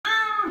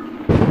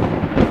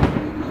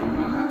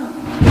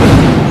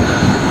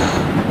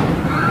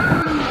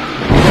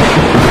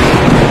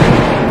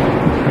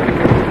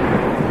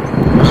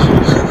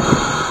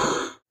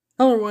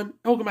everyone,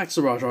 welcome back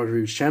to the Raj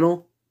Reviews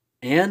channel,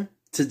 and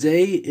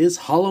today is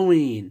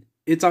Halloween.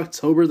 It's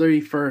October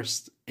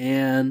 31st,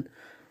 and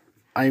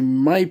I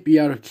might be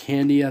out of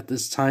candy at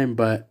this time,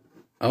 but,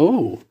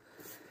 I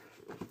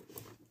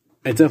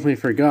definitely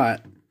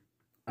forgot.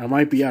 I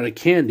might be out of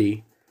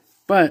candy,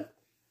 but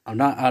I'm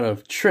not out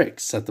of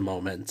tricks at the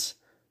moment.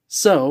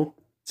 So,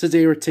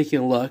 today we're taking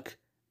a look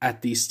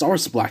at the Star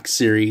Wars Black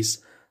Series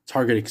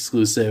Target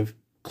exclusive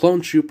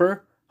Clone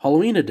Trooper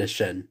Halloween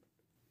Edition.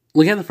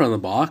 Looking at the front of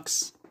the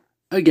box,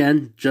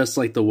 again, just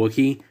like the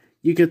Wookiee,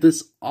 you get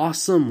this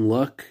awesome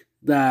look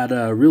that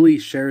really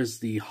shares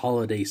the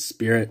holiday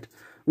spirit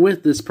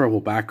with this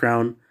purple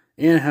background,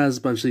 and it has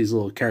a bunch of these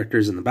little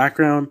characters in the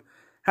background.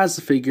 Has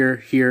the figure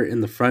here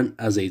in the front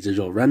as a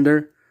digital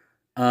render.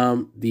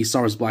 The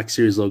Star Wars Black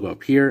Series logo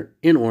up here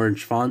in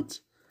orange font,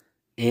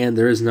 and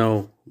there is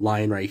no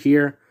line right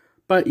here,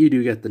 but you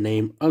do get the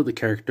name of the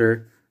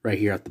character right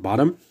here at the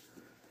bottom.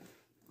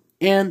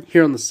 And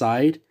here on the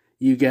side,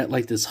 you get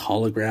like this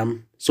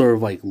hologram sort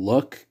of like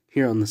look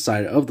here on the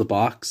side of the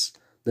box,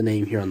 the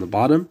name here on the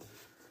bottom.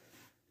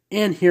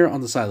 And here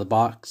on the side of the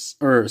box,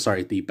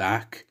 the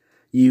back,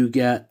 you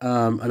get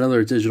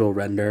another digital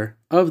render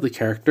of the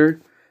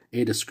character,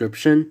 a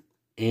description,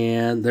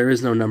 and there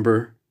is no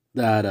number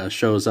that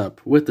shows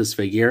up with this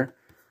figure.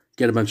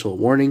 Get a bunch of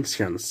warnings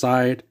here on the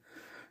side.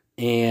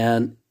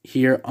 And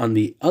here on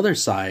the other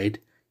side,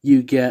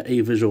 you get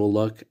a visual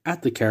look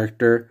at the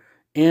character,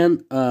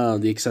 and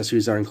the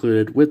accessories are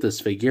included with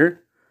this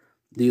figure.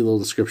 The little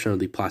description of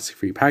the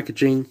plastic-free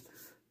packaging,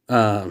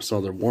 some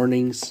other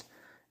warnings,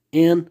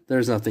 and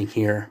there's nothing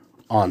here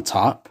on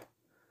top.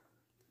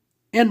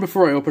 And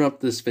before I open up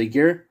this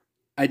figure,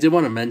 I did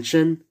want to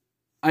mention,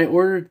 I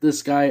ordered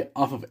this guy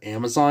off of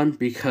Amazon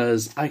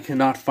because I could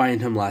not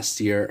find him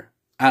last year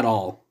at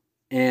all.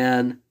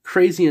 And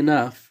crazy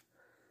enough,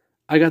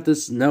 I got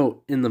this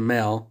note in the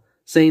mail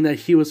saying that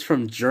he was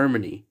from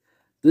Germany.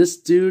 This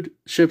dude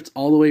shipped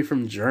all the way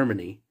from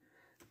Germany,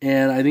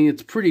 and I think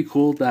it's pretty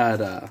cool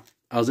that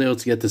I was able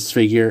to get this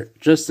figure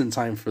just in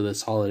time for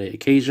this holiday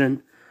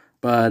occasion.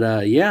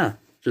 But yeah,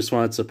 just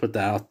wanted to put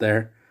that out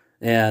there,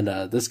 and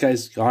this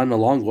guy's gone a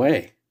long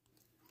way.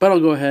 But I'll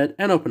go ahead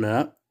and open it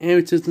up, and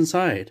it's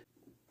inside.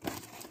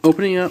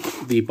 Opening up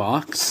the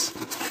box,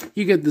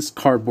 you get this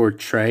cardboard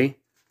tray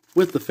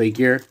with the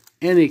figure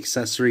and the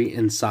accessory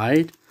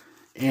inside,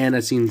 and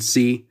as you can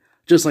see,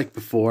 just like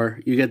before,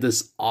 you get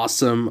this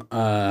awesome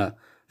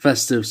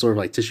festive sort of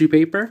like tissue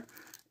paper.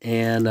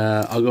 And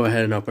I'll go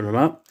ahead and open them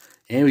up,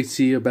 and we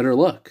see a better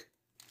look.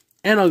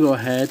 And I'll go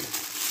ahead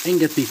and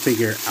get the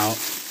figure out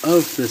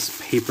of this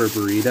paper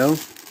burrito.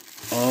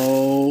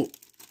 Oh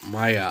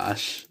my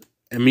gosh.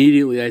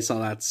 Immediately I saw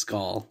that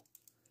skull.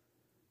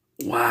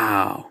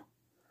 Wow.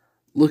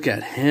 Look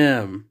at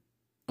him.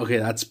 Okay,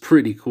 that's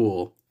pretty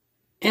cool.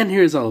 And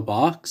here's our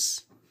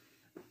box.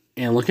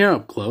 And looking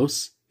up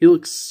close, he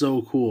looks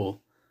so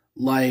cool.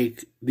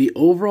 Like, the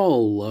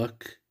overall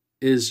look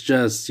is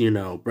just,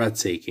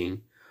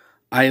 breathtaking.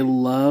 I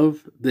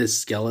love this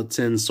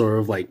skeleton sort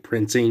of like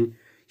printing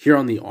here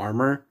on the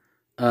armor,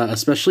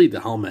 especially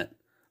the helmet.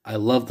 I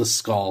love the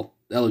skull.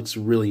 That looks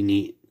really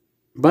neat.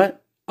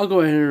 But I'll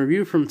go ahead and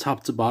review from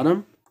top to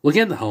bottom.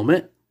 Looking at the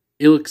helmet,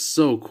 it looks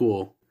so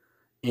cool.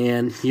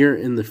 And here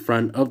in the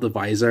front of the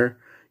visor,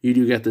 you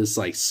do get this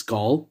like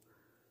skull.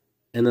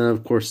 And then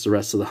of course the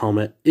rest of the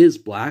helmet is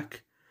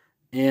black.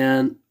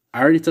 And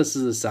I already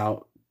tested this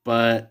out,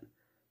 but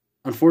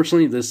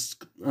unfortunately this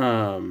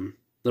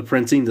the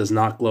printing does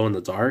not glow in the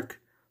dark,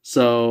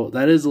 so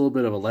that is a little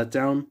bit of a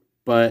letdown,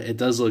 but it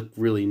does look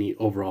really neat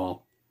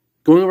overall.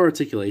 Going over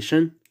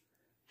articulation,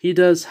 he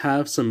does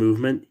have some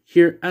movement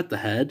here at the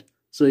head,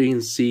 so you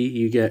can see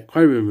you get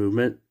quite a bit of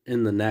movement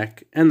in the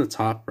neck and the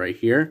top right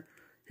here.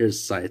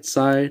 Here's side to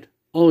side,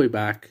 all the way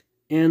back,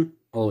 and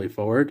all the way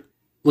forward.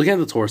 Looking at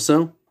the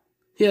torso,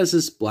 he has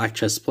this black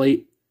chest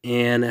plate,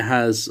 and it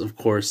has, of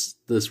course,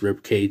 this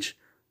rib cage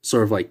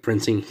sort of like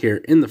printing here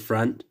in the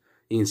front.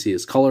 You can see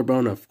his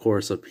collarbone, of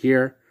course, up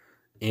here.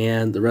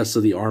 And the rest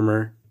of the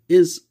armor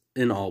is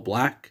in all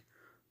black,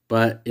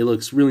 but it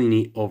looks really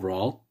neat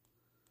overall.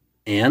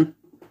 And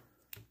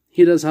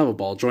he does have a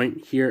ball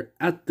joint here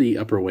at the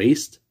upper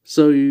waist,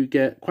 so you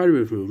get quite a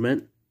bit of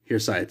movement here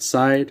side to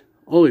side,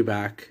 all the way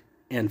back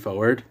and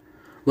forward.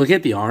 Look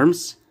at the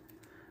arms.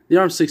 The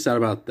arm sticks out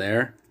about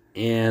there,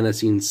 and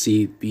as you can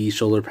see, the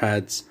shoulder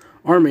pads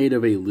are made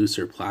of a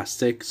looser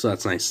plastic, so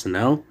that's nice to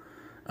know.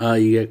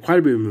 You get quite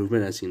a bit of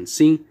movement, as you can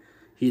see.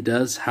 He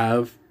does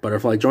have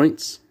butterfly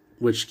joints,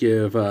 which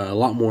give a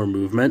lot more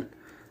movement.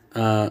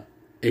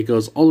 It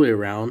goes all the way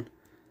around.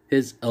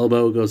 His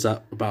elbow goes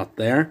up about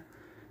there.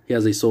 He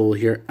has a sole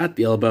here at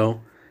the elbow,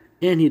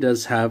 and he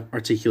does have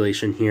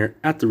articulation here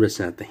at the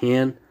wrist and at the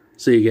hand,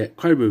 so you get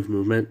quite a bit of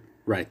movement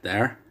right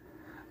there.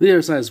 The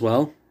other side as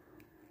well.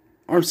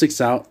 Arm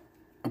sticks out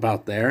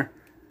about there,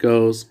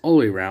 goes all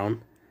the way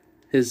around.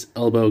 His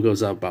elbow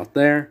goes up about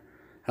there,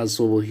 has a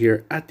swivel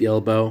here at the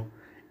elbow,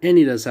 and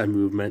he does have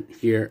movement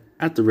here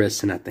at the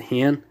wrist and at the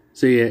hand,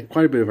 so you get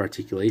quite a bit of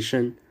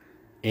articulation.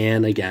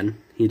 And again,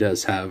 he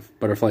does have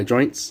butterfly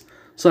joints,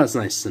 So that's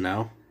nice to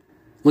know.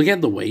 Look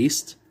at the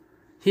waist.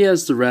 He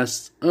has the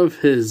rest of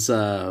his,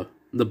 the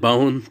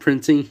bone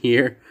printing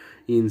here.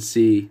 You can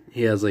see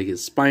he has like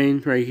his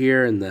spine right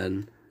here, and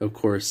then, of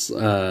course,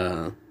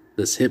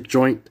 this hip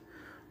joint.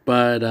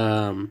 But,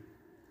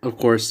 of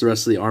course, the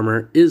rest of the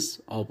armor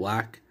is all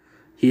black.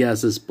 He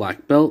has this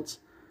black belt,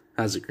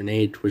 has a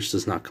grenade, which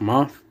does not come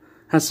off,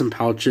 has some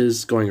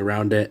pouches going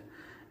around it,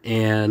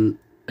 and,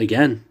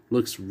 again,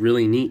 looks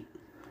really neat.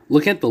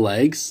 Look at the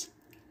legs.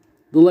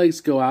 The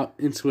legs go out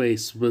into a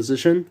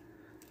position.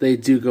 They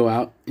do go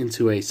out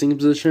into a single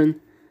position,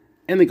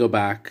 and they go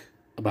back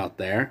about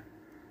there.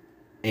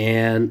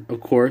 And, of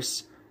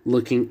course,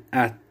 looking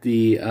at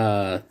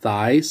the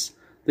thighs,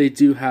 they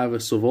do have a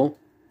swivel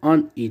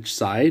on each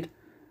side.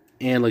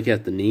 And look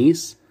at the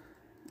knees.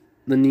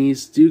 The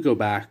knees do go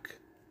back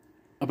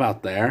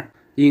about there.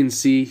 You can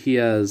see he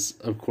has,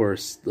 of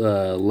course,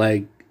 the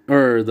leg,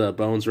 or the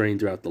bones running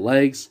throughout the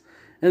legs.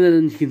 And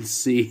then you can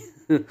see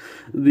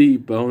the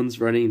bones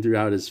running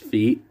throughout his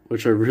feet,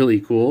 which are really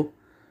cool.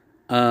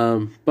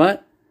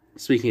 But,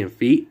 speaking of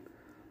feet,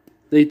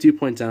 they do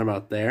point down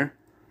about there.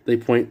 They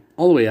point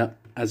all the way up,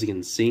 as you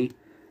can see.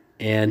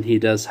 And he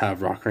does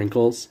have rock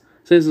wrinkles.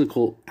 So he has some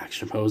cool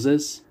action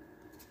poses.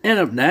 And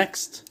up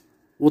next,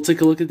 we'll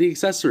take a look at the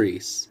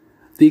accessories.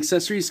 The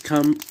accessories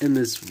come in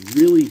this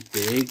really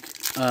big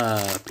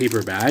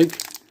paper bag.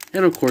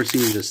 And of course, you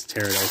can just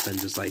tear it open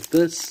just like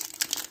this.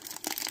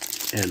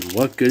 And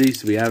what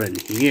goodies do we have in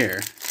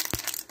here?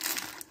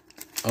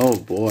 Oh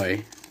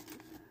boy.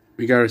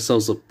 We got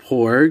ourselves a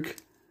Porg.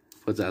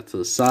 Put that to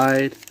the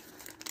side.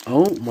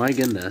 Oh my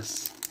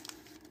goodness.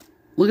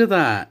 Look at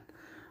that.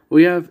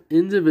 We have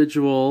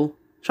individual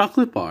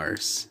chocolate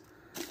bars.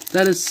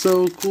 That is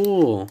so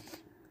cool.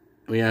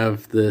 We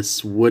have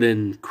this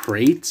wooden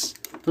crate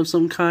of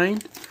some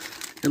kind.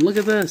 And look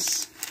at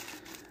this.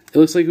 It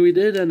looks like we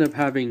did end up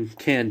having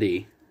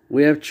candy.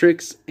 We have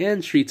tricks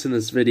and treats in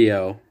this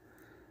video.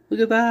 Look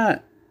at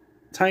that.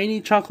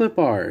 Tiny chocolate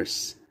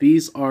bars.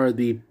 These are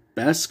the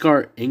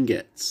Beskar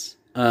ingots.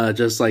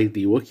 Just like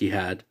the Wookiee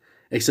had.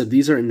 Except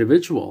these are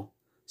individual.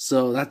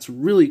 So that's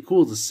really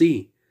cool to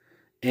see.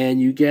 And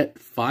you get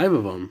 5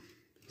 of them.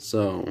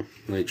 So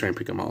let me try and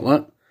pick them all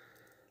up.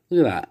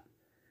 Look at that.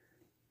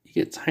 You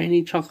get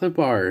tiny chocolate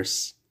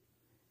bars.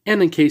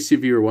 And in case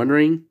if you were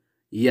wondering,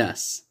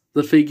 yes,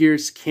 the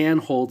figures can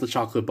hold the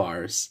chocolate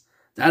bars.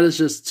 That is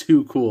just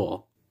too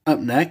cool. Up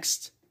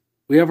next,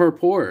 we have our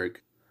Porg.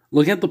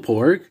 Look at the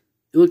Porg.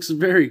 It looks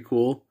very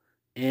cool.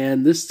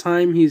 And this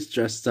time he's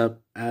dressed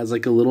up as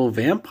like a little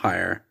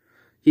vampire.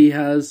 He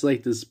has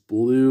like this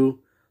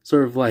blue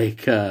sort of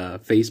like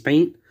face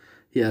paint.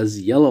 He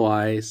has yellow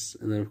eyes.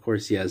 And then of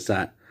course he has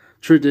that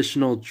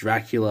traditional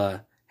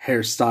Dracula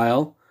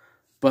hairstyle.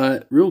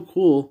 But real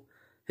cool,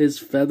 his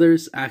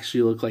feathers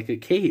actually look like a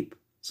cape.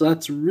 So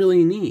that's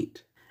really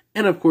neat.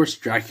 And of course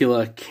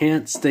Dracula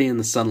can't stay in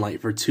the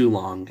sunlight for too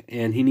long.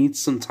 And he needs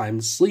some time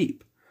to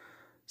sleep.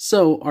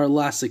 So our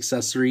last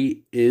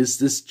accessory is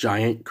this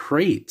giant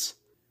crate.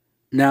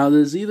 Now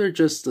there's either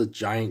just a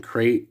giant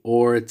crate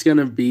or it's going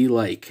to be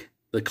like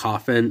the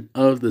coffin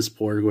of this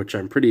Porg, which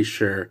I'm pretty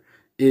sure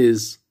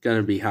is going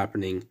to be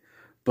happening.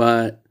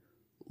 But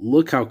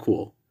look how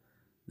cool.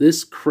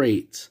 This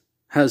crate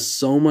has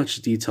so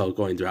much detail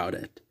going throughout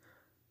it.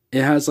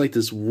 It has like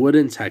this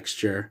wooden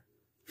texture.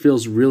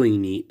 Feels really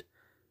neat.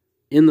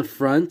 In the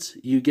front,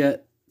 you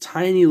get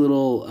tiny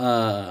little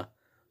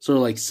sort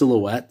of like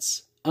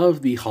silhouettes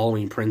of the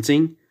Halloween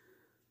printing.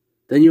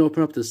 Then you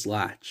open up this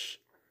latch.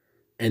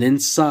 And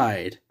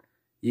inside,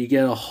 you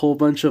get a whole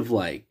bunch of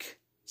like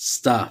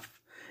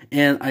stuff.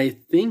 And I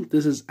think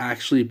this is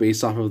actually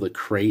based off of the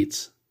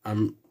crate.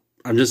 I'm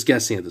just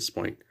guessing at this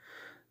point.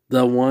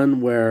 The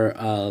one where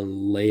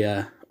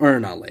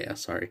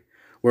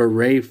where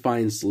Rey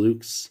finds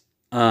Luke's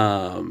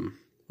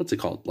what's it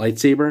called?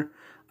 Lightsaber.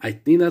 I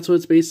think that's what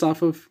it's based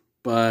off of,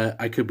 but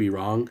I could be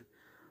wrong.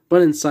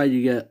 But inside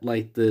you get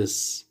like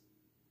this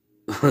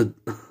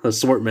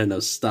assortment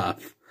of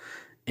stuff.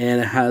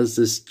 And it has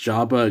this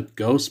Jabba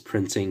ghost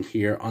printing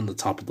here on the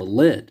top of the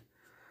lid.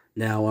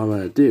 Now what I'm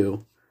going to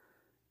do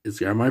is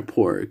grab my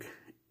Porg.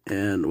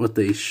 And what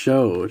they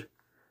showed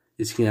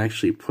is you can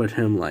actually put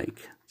him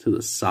like to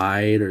the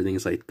side or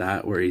things like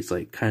that where he's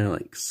like kind of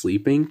like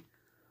sleeping.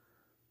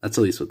 That's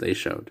at least what they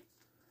showed.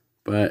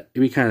 But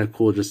it'd be kind of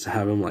cool just to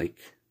have him like,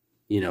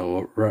 you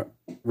know,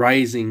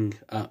 rising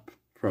up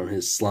from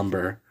his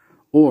slumber.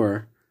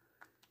 Or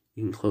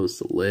you can close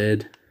the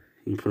lid.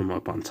 You can put him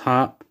up on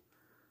top.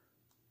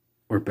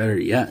 Or better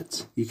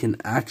yet, you can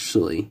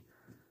actually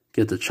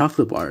get the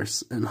chocolate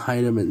bars and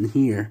hide them in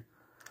here.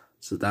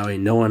 So that way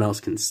no one else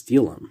can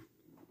steal them.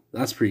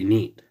 That's pretty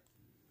neat.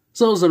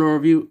 So that was an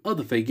overview of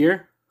the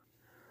figure.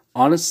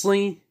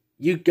 Honestly,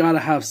 you gotta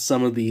have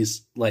some of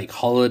these like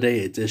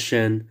holiday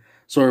edition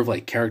sort of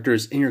like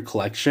characters in your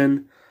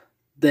collection.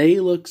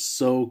 They look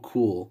so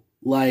cool.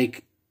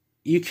 Like,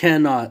 you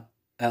cannot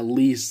at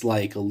least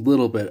like a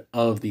little bit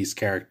of these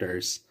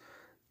characters.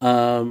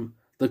 The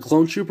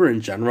Clone Trooper in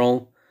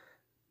general,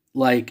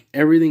 like,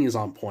 everything is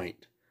on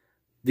point.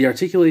 The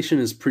articulation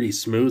is pretty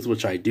smooth,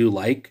 which I do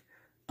like.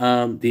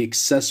 The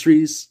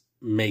accessories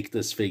make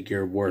this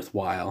figure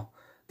worthwhile.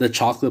 The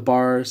chocolate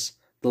bars,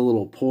 the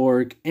little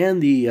porg,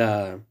 and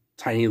the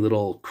tiny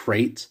little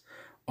crate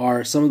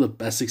are some of the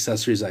best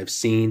accessories I've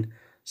seen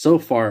so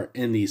far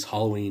in these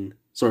Halloween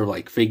sort of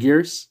like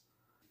figures.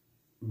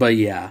 But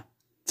yeah,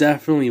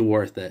 definitely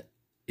worth it.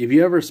 If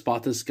you ever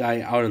spot this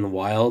guy out in the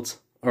wild,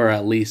 or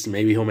at least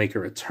maybe he'll make a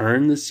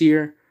return this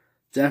year,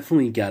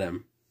 definitely get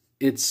him.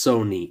 It's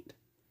so neat.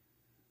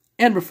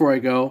 And before I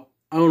go,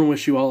 I want to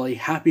wish you all a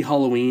happy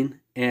Halloween,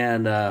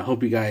 and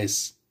hope you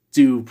guys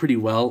do pretty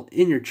well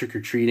in your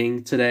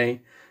trick-or-treating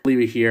today. Leave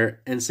it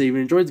here, and say if you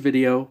enjoyed the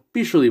video,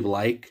 be sure to leave a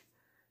like.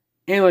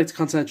 And if you like the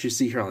content you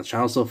see here on the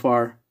channel so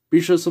far,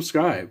 be sure to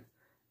subscribe.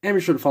 And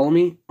be sure to follow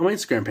me on my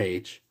Instagram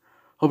page.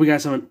 Hope you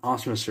guys have an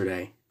awesome rest of your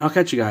day. I'll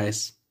catch you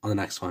guys on the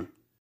next one.